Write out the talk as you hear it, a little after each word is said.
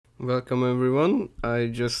Welcome everyone.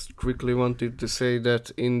 I just quickly wanted to say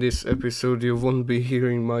that in this episode you won't be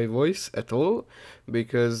hearing my voice at all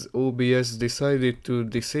because OBS decided to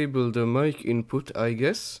disable the mic input, I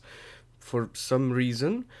guess, for some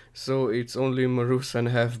reason. So it's only Marus and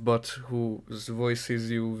TheHalfBot whose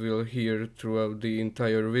voices you will hear throughout the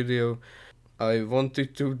entire video. I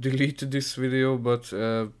wanted to delete this video, but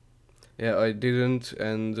I didn't,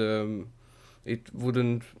 and it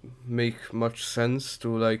wouldn't make much sense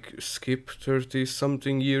to skip 30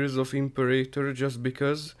 something years of Imperator just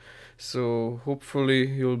because. So hopefully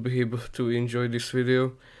you'll be able to enjoy this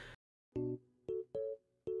video.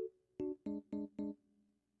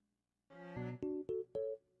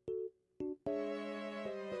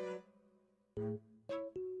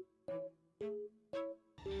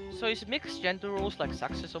 So is mixed gender roles like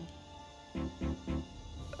sexism?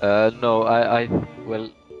 No,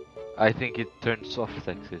 well, I think it turns off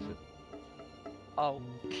sexism. Oh.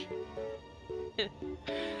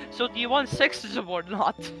 So do you want sexism or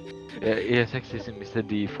not? Yeah, sexism is the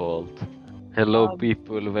default. Hello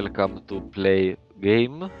people, welcome to play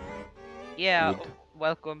game. Yeah, Good.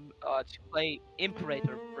 welcome to play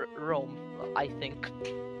Imperator Rome, I think.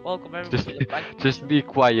 Welcome everyone to the prank. Just be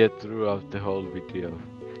quiet throughout the whole video.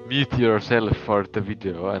 Mute yourself for the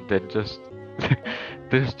video and then just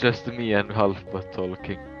there's just me and TheHalfBot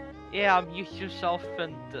talking. Yeah, mute yourself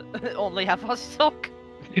and only have us talk.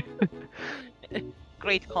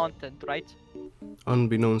 Great content, right?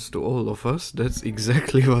 Unbeknownst to all of us, that's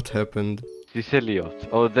exactly what happened. Siciliot.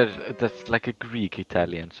 Oh, that's like a Greek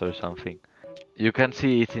Italians or something. You can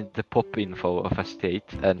see it in the pop info of a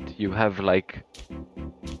state, and you have like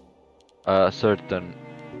a certain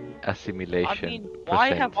assimilation. I mean,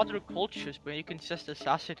 why have other cultures where you can just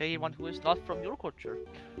assassinate anyone who is not from your culture?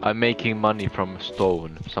 I'm making money from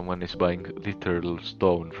stone. Someone is buying literal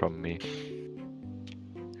stone from me.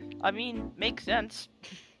 I mean, makes sense.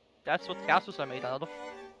 That's what castles are made out of.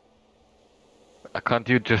 Can't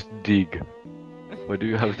you just dig? Or do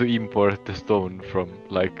you have to import the stone from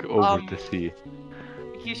like over the sea?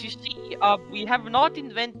 Because you see, we have not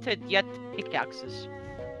invented yet pickaxes.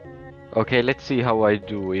 Okay, let's see how I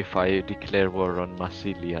do if I declare war on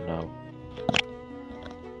Massilia now.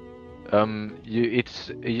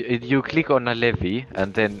 You click on a levy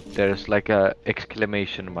and then there's like a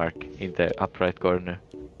exclamation mark in the upright corner.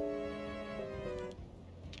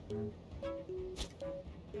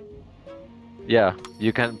 Yeah,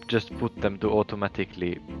 you can just put them to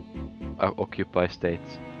automatically occupy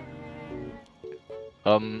states.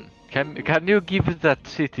 Can you give that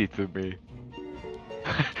city to me?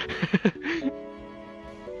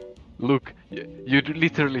 Look, you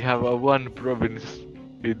literally have a one province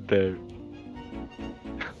in there.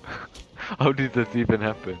 How did that even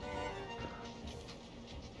happen?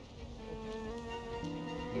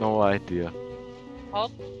 No idea. How?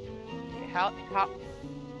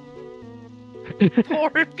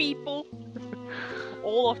 Poor people.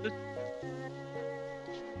 All of the.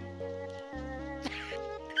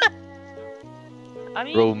 I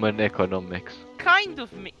mean, Roman economics. kind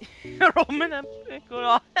of me. Roman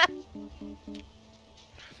economics.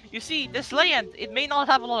 You see, this land, it may not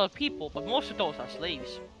have a lot of people, but most of those are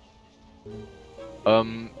slaves.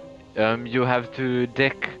 You have to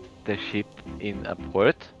deck the ship in a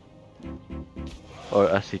port or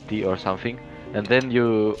a city or something, and then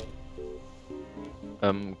you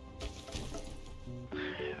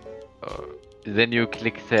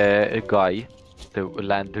click the guy, the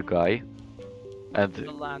land guy, and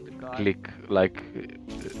The land guy. click like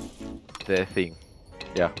the thing.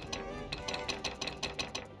 Yeah.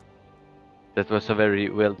 That was a very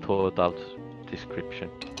well thought out description.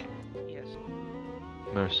 Yes.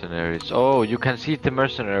 Mercenaries. Oh, you can see the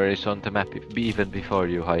mercenaries on the map even before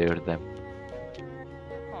you hire them.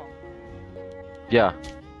 Oh. Yeah.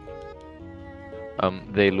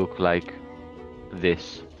 They look like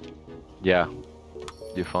this. Yeah.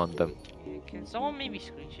 You found them. Can someone maybe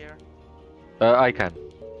screen share? I can.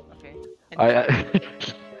 Okay.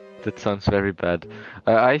 That sounds very bad.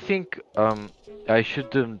 I think I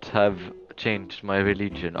shouldn't have changed my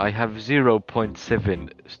religion. I have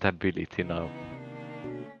 0.7 stability now.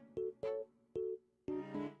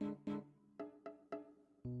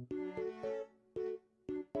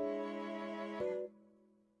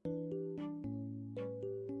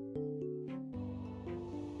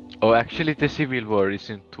 Oh, actually the Civil War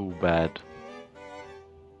isn't too bad.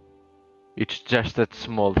 It's just that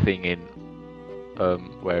small thing in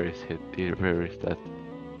where is it? Where is that?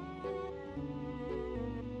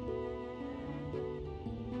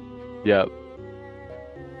 Yeah.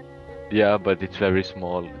 Yeah, but it's very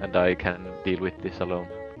small and I can deal with this alone.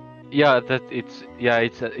 Yeah, that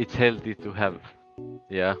it's healthy to have.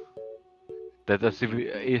 Yeah, that a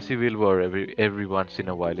civil war every once in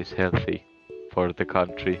a while is healthy for the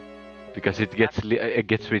country because it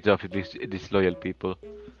gets rid of disloyal people.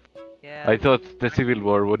 Yeah. I thought the civil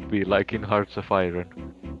war would be like in Hearts of Iron,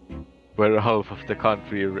 where half of the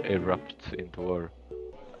country erupts into war.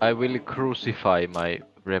 I will crucify my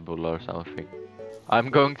rebel or something. I'm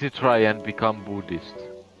going to try and become Buddhist.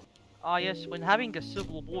 Ah yes, when having a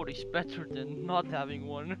civil war is better than not having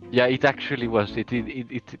one. Yeah, it actually was. It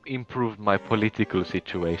improved my political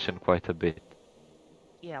situation quite a bit.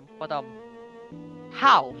 Yeah, but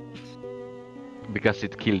how? Because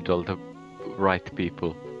it killed all the right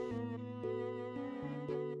people.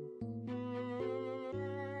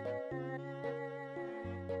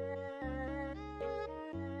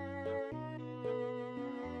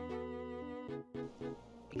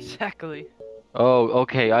 Exactly. Oh,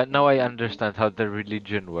 okay. Now I understand how the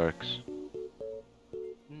religion works.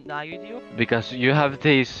 Now you do? Because you have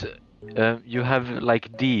these, you have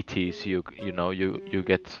like deities. You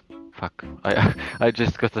get. Fuck. I I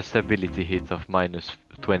just got a stability hit of minus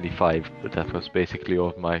 25. But that was basically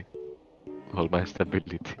all my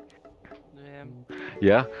stability.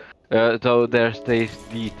 Yeah. Yeah. So there's these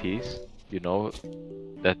deities, you know,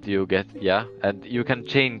 that you get, yeah, and you can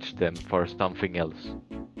change them for something else.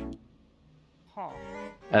 Huh.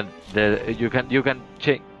 And there you can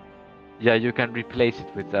change, yeah, you can replace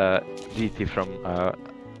it with a deity from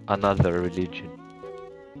another religion.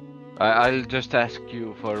 I'll just ask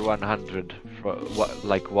you for 100 for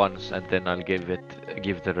like once, and then I'll give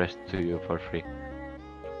the rest to you for free.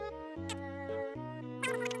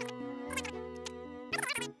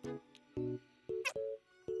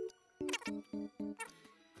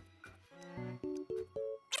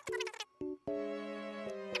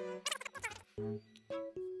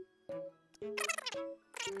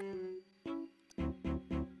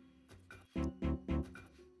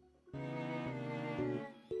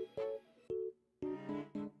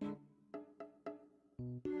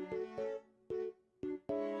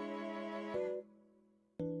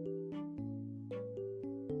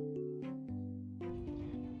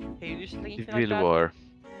 Hey, you just like anything like Civil that? war.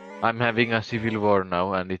 I'm having a civil war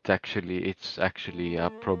now, and it's actually a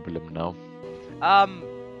problem now. Um,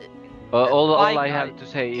 All my I guy. have to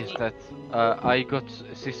say is that I got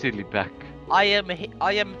Sicily back. I am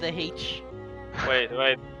the H. Wait.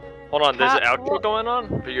 Hold on, there's an outro What? going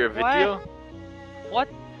on for your video? What?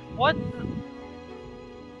 What?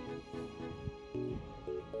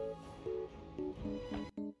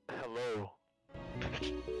 Hello.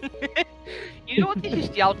 You know this is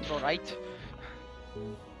the outro, right?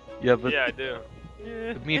 Yeah, but Yeah, I do.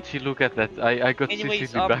 Yeah. Michi, look at that. I got Anyways,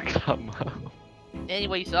 Sicily back somehow.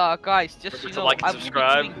 Anyways, guys, just Remember you to know, like and I will be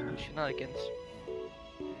subscribe. doing shenanigans.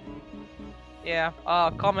 Yeah.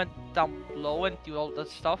 Comment down below and do all that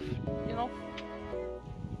stuff. You know.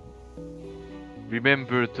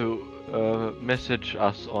 Remember to message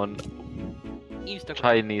us on Instagram.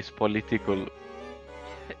 Chinese political.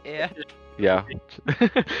 Yeah. Yeah.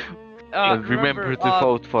 And remember to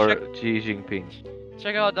vote for Xi Jinping.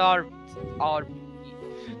 check out our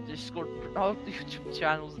Discord, our YouTube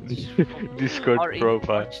channels, Discord our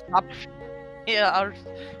profile. yeah,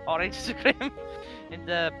 our Instagram,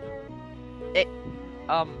 and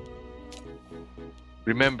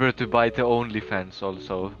Remember to buy the OnlyFans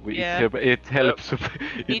also. Yeah. It helps.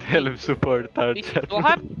 It helps support our channel.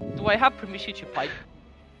 do I have permission to pipe?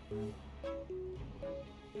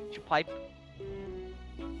 To pipe?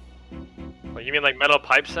 What, you mean like metal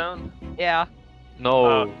pipe sound? Yeah.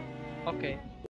 No. Okay.